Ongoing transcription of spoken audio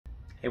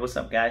Hey, what's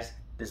up guys?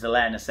 This is the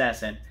Latin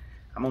Assassin.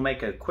 I'm gonna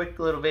make a quick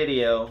little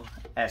video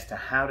as to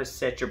how to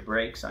set your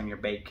brakes on your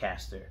bait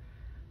caster.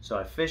 So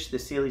I fished the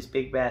Sealy's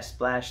Big Bass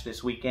Splash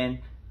this weekend.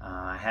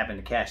 I happened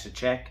to cash a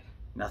check.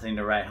 Nothing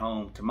to write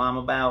home to mom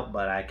about,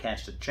 but I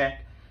cashed a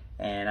check.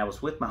 And I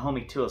was with my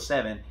homie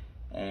 207,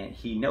 and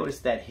he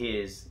noticed that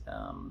his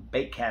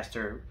bait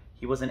caster,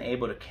 he wasn't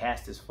able to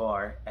cast as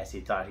far as he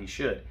thought he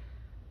should.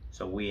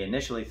 So we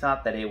initially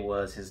thought that it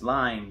was his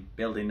line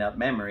building up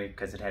memory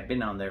because it had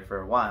been on there for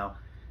a while.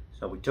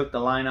 So we took the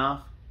line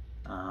off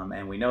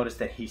and we noticed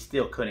that he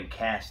still couldn't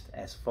cast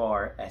as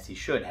far as he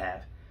should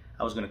have.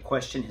 I was going to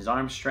question his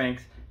arm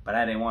strength, but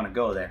I didn't want to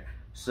go there.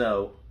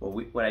 So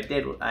what I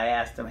did, I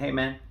asked him, hey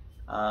man,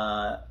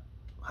 how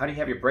do you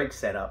have your brakes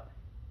set up?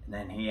 And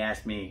then he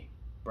asked me,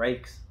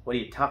 brakes? What are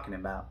you talking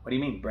about? What do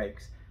you mean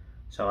brakes?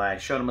 So I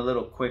showed him a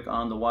little quick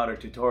on the water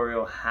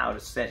tutorial how to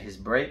set his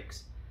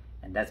brakes.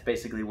 And that's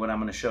basically what I'm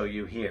going to show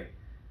you here.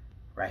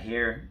 Right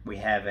here we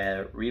have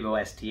a Revo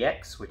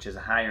STX, which is a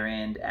higher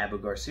end Abu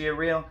Garcia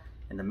reel.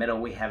 In the middle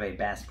we have a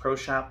Bass Pro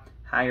Shop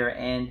higher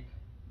end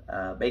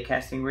bait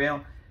casting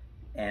reel.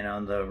 And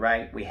on the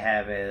right we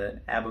have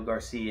an Abu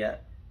Garcia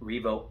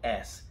Revo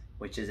S,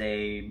 which is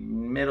a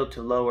middle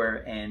to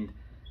lower end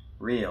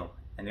reel.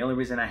 And the only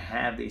reason I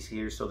have these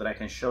here is so that I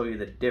can show you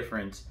the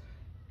difference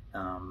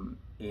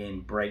in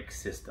brake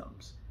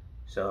systems.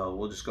 So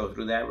we'll just go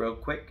through that real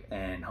quick,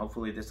 and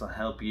hopefully this will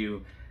help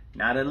you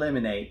not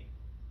eliminate,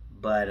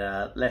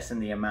 but lessen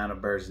the amount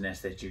of bird's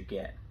nest that you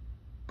get,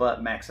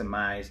 but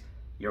maximize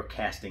your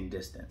casting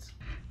distance.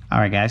 All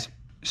right guys,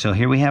 so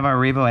here we have our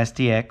Revo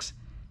STX,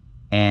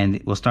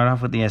 and we'll start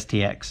off with the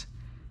STX.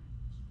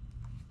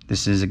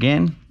 This is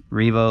again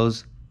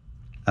Revo's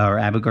or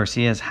Abu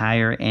Garcia's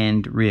higher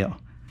end reel.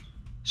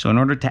 So in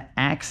order to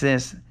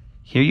access,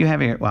 here you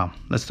have it. Well,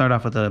 let's start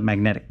off with a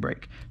magnetic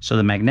brake. So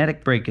the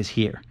magnetic brake is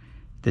here.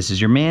 This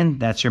is your min,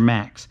 that's your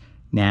max.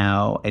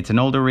 Now, it's an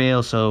older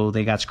reel, so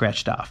they got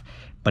scratched off.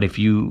 But if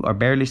you are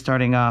barely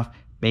starting off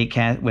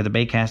with a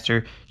bait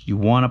caster, you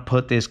want to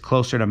put this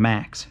closer to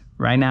max.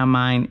 Right now,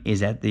 mine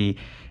is at the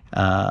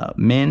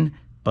min,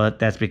 but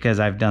that's because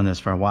I've done this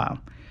for a while.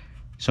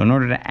 So in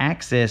order to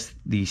access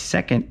the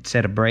second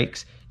set of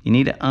brakes, you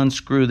need to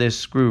unscrew this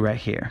screw right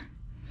here.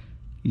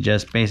 You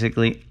just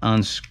basically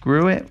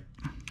unscrew it,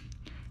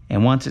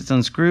 and once it's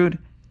unscrewed,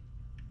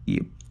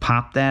 you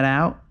pop that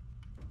out,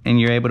 and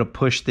you're able to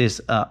push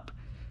this up.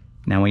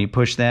 Now when you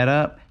push that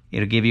up,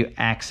 it'll give you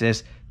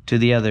access to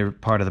the other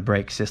part of the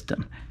brake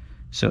system.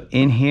 So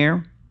in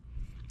here,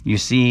 you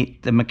see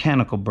the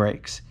mechanical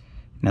brakes.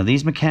 Now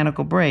these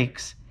mechanical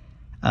brakes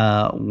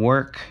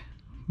work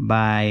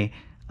by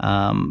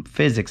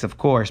physics, of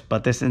course,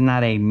 but this is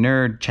not a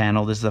nerd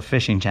channel, this is a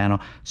fishing channel,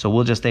 so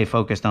we'll just stay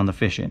focused on the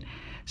fishing.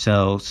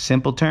 So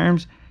simple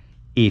terms,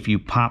 if you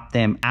pop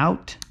them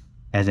out,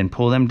 as in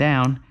pull them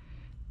down,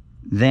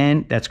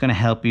 then that's going to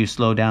help you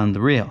slow down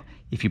the reel.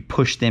 If you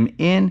push them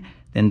in,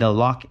 then they'll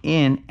lock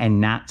in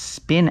and not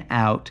spin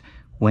out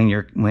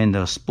when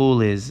the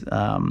spool is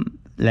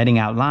letting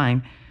out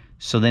line,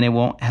 so then it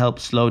won't help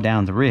slow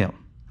down the reel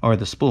or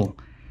the spool.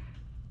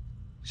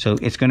 So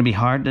it's going to be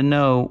hard to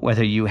know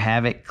whether you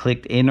have it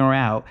clicked in or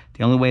out.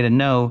 The only way to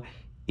know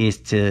is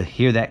to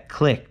hear that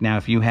click. Now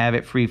if you have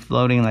it free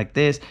floating like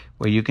this,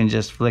 where you can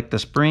just flick the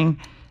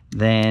spring,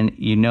 then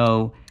you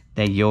know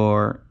that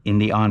you're in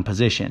the on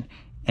position.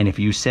 And if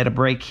you set a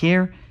brake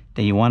here,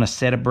 then you want to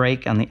set a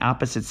brake on the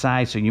opposite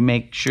side, so you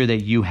make sure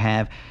that you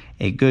have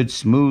a good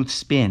smooth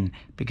spin,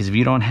 because if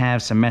you don't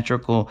have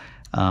symmetrical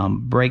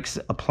brakes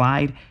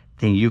applied,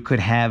 then you could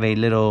have a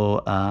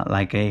little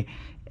like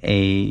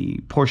a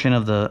portion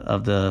of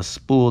the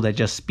spool that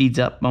just speeds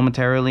up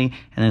momentarily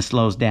and then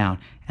slows down,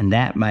 and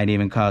that might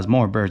even cause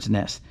more bird's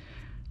nest.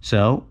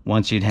 So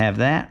once you'd have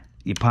that,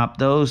 you pop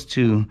those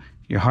to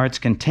your heart's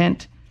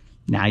content.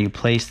 Now you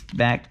place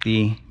back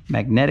the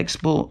magnetic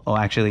spool,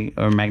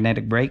 or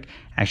magnetic brake.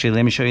 Actually,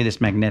 let me show you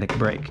this magnetic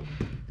brake.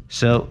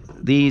 So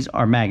these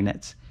are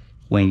magnets.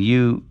 When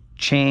you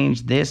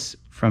change this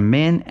from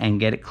min and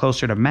get it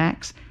closer to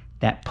max,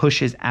 that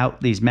pushes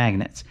out these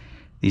magnets.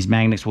 These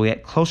magnets will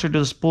get closer to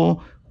the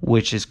spool,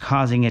 which is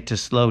causing it to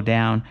slow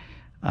down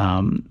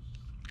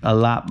a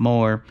lot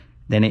more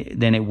than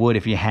it would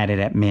if you had it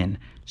at min.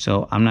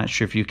 So I'm not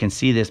sure if you can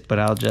see this, but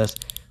I'll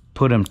just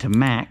put them to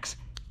max,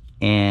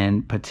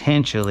 and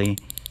potentially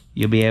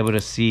you'll be able to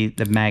see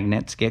the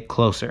magnets get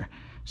closer.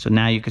 So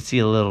now you can see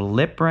a little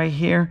lip right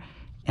here,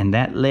 and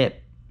that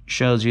lip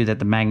shows you that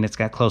the magnets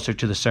got closer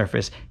to the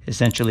surface,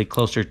 essentially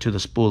closer to the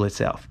spool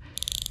itself.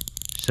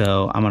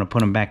 So I'm going to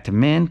put them back to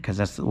min, because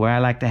that's where I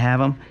like to have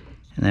them.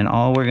 And then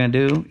all we're going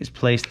to do is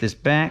place this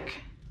back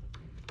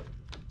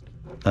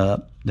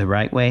the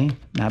right way,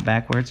 not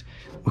backwards.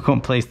 We're going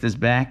to place this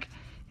back,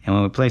 and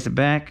when we place it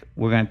back,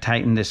 we're going to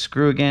tighten this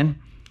screw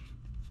again,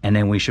 and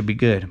then we should be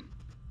good.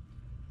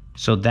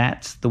 So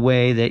that's the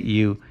way that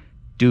you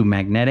do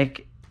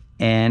magnetic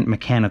and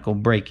mechanical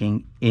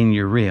braking in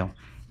your reel.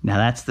 Now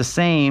that's the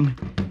same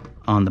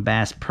on the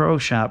Bass Pro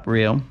Shop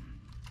reel,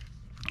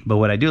 but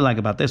what I do like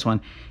about this one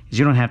is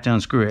you don't have to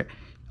unscrew it.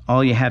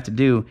 all you have to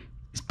do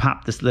is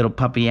pop this little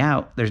puppy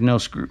out. There's no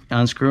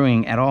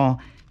unscrewing at all,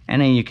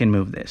 and then you can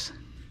move this.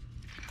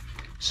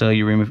 So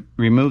you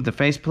remove the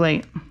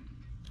faceplate.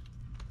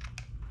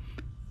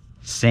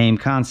 Same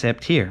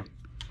concept here.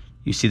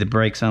 You see the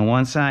brakes on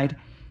one side,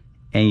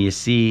 and you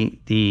see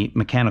the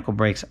mechanical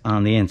brakes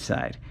on the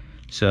inside.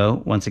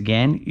 So once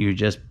again, you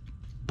just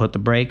put the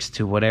brakes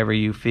to whatever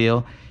you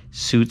feel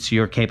suits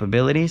your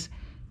capabilities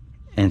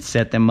and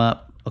set them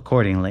up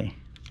accordingly.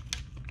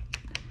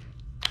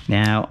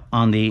 Now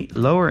on the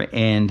lower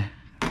end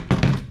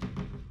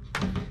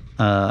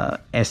Revo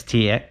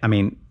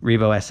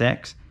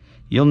SX,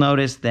 you'll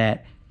notice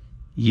that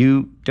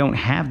you don't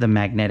have the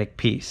magnetic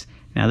piece.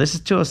 Now this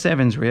is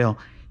 207's reel.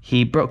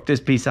 He broke this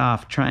piece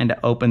off trying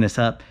to open this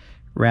up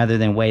rather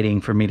than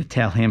waiting for me to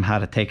tell him how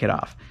to take it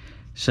off.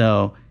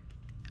 So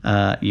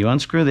you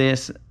unscrew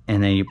this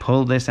and then you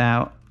pull this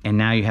out, and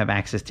now you have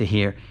access to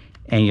here,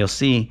 and you'll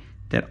see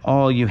that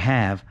all you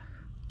have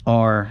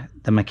are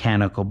the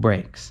mechanical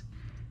brakes.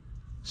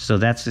 So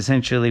that's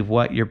essentially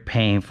what you're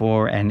paying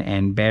for,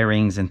 and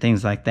bearings and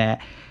things like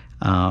that.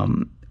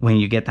 When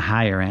you get the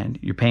higher end,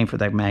 you're paying for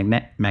the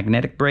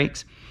magnetic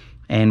brakes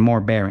and more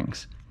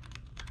bearings.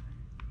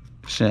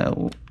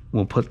 So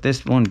we'll put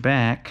this one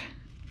back.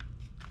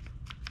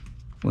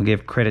 We'll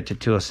give credit to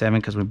 207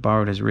 because we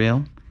borrowed his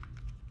reel.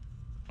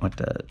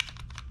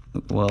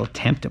 We'll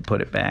attempt to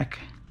put it back.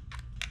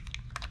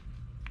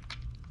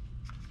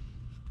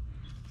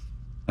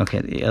 Okay,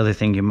 the other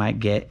thing you might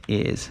get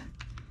is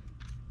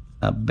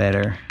a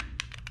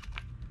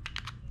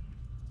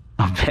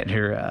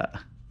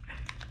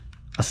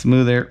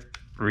smoother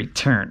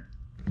return.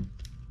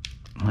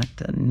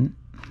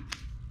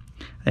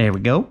 There we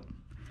go. A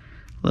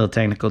little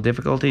technical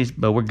difficulties,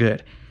 but we're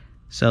good.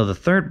 So the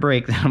third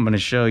brake that I'm going to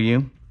show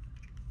you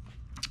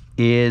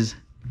is,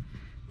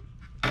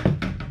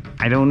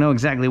 I don't know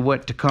exactly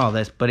what to call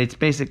this, but it's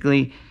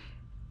basically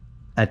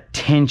a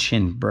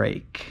tension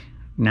brake.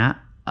 Not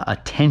a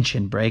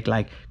tension brake,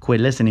 like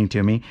quit listening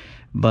to me,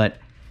 but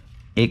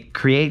it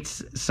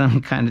creates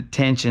some kind of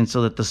tension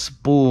so that the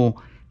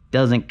spool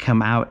doesn't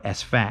come out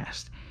as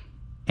fast.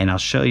 And I'll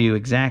show you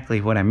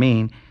exactly what I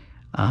mean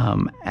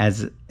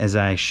as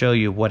I show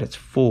you what it's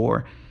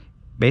for.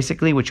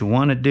 Basically what you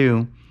want to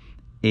do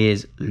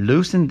is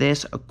loosen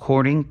this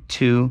according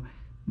to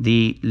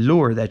the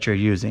lure that you're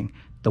using,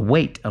 the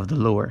weight of the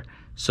lure.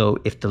 So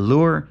if the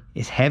lure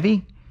is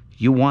heavy,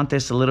 you want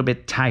this a little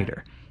bit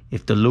tighter.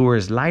 If the lure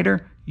is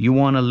lighter, you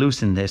want to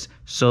loosen this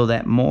so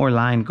that more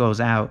line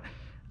goes out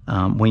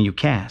when you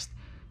cast.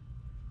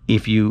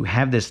 If you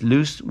have this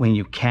loose when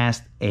you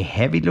cast a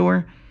heavy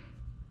lure,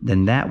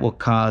 then that will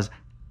cause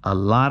a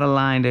lot of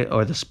line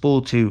or the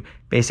spool to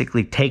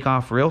basically take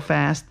off real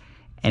fast.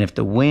 And if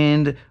the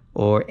wind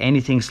or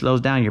anything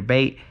slows down your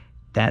bait,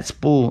 that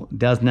spool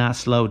does not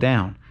slow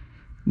down.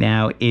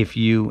 Now, if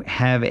you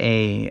have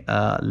a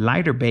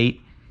lighter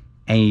bait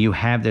and you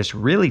have this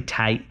really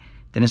tight,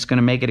 then it's going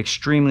to make it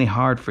extremely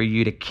hard for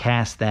you to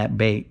cast that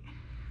bait.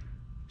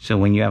 So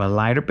when you have a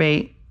lighter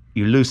bait,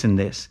 you loosen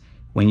this.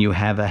 When you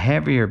have a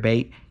heavier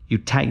bait, you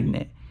tighten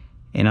it.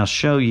 And I'll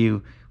show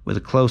you with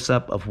a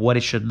close-up of what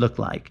it should look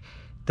like,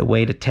 the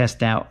way to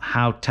test out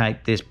how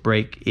tight this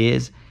brake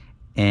is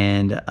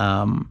and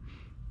how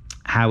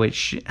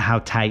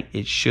tight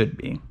it should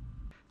be.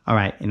 All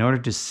right, in order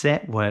to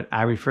set what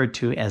I refer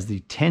to as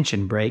the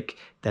tension brake,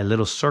 that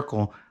little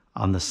circle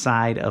on the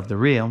side of the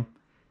reel,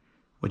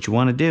 what you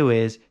want to do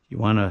is you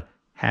want to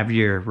have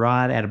your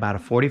rod at about a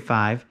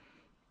 45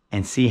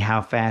 and see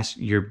how fast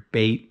your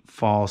bait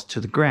falls to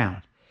the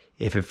ground.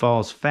 If it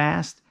falls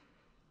fast,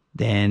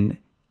 then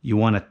you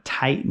want to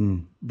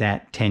tighten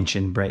that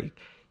tension brake.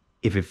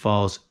 If it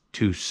falls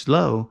too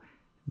slow,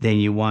 then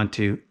you want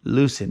to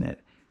loosen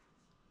it.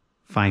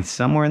 Find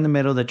somewhere in the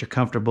middle that you're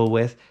comfortable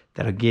with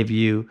that'll give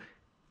you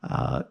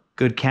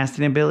good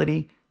casting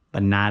ability,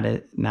 but not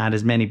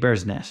as many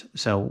bird's nests.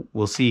 So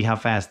we'll see how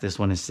fast this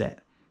one is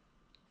set.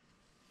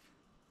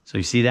 So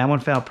you see that one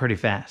fell pretty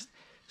fast.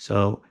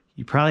 So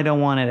you probably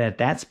don't want it at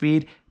that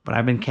speed, but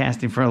I've been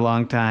casting for a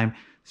long time,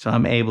 so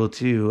I'm able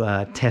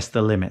to test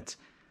the limits.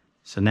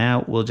 So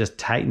now we'll just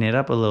tighten it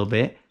up a little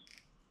bit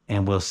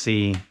and we'll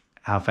see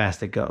how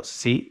fast it goes.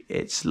 See,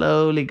 it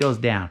slowly goes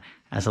down.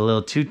 That's a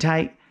little too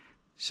tight,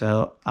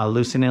 so I'll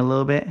loosen it a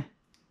little bit.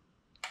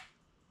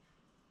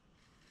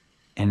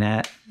 And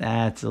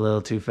that's a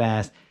little too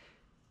fast.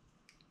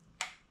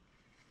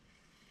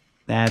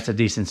 That's a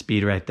decent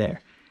speed right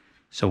there.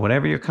 So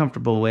whatever you're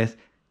comfortable with,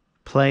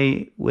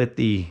 play with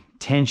the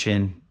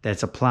tension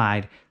that's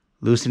applied,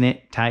 loosen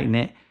it, tighten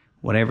it,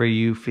 whatever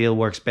you feel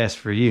works best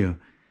for you.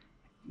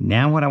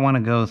 Now what I want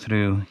to go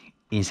through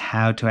is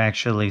how to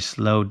actually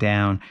slow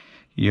down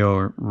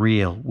your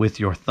reel with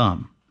your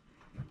thumb.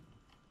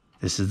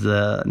 This is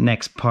the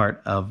next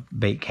part of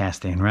bait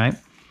casting, right?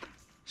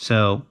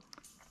 So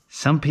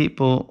some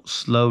people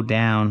slow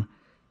down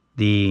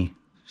the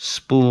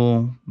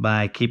spool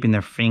by keeping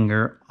their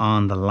finger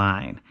on the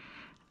line.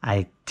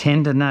 I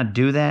tend to not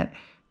do that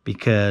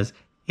because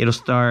it'll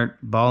start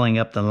balling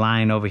up the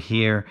line over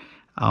here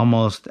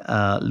almost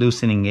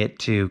loosening it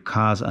to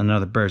cause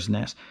another bird's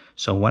nest.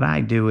 So what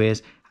I do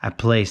is I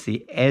place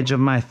the edge of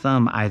my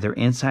thumb either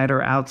inside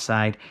or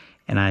outside,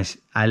 and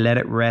I let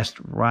it rest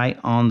right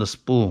on the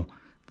spool.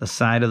 The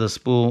side of the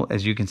spool,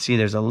 as you can see,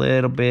 there's a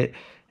little bit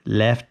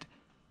left.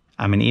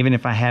 I mean, even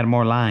if I had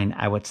more line,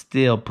 I would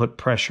still put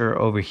pressure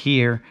over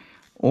here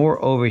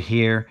or over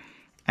here,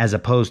 as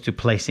opposed to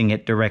placing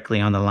it directly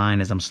on the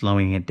line as I'm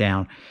slowing it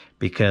down.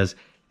 Because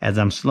as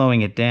I'm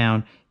slowing it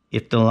down,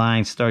 if the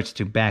line starts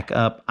to back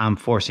up, I'm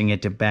forcing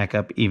it to back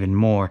up even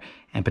more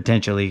and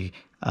potentially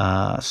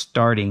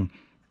starting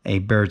a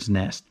bird's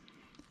nest.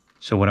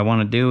 So what I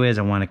want to do is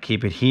I want to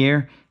keep it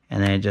here,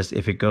 and then just,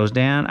 if it goes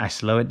down, I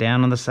slow it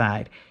down on the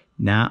side,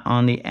 not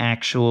on the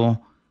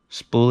actual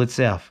spool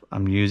itself.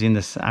 I'm using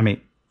this, I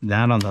mean,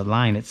 not on the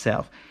line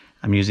itself.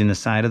 I'm using the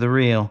side of the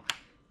reel,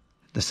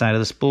 the side of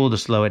the spool to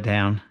slow it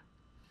down,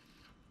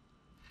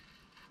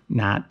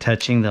 not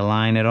touching the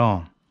line at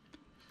all.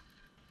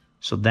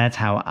 So that's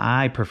how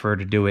I prefer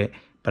to do it.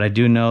 But I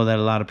do know that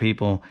a lot of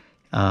people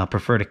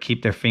prefer to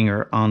keep their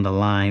finger on the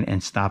line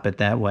and stop it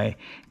that way.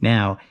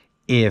 Now,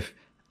 if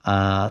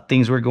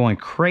things were going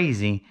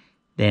crazy,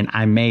 then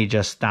I may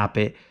just stop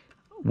it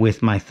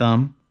with my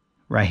thumb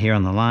right here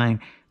on the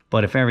line.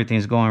 But if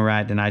everything's going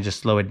right, then I just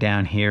slow it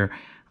down here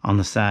on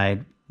the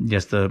side,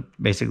 just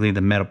basically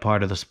the metal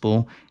part of the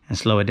spool, and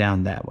slow it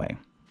down that way.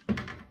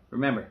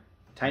 Remember,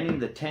 tightening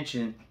the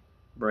tension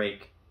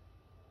brake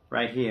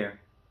right here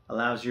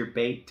allows your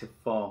bait to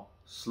fall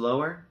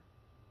slower,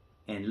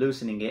 and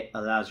loosening it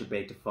allows your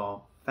bait to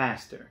fall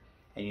faster.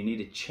 And you need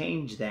to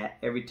change that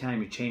every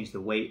time you change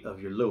the weight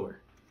of your lure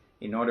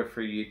in order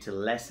for you to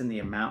lessen the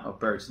amount of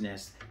bird's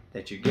nest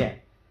that you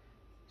get.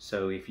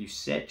 So if you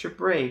set your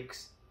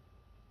brakes,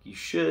 you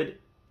should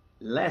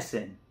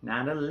lessen,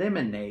 not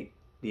eliminate,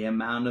 the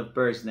amount of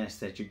bird's nest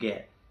that you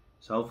get.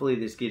 So hopefully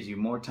this gives you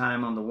more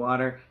time on the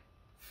water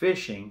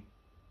fishing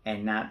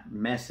and not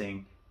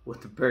messing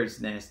with the bird's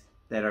nest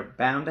that are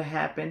bound to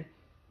happen,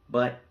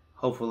 but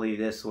hopefully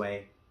this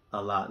way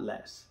a lot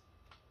less.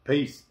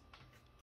 Peace.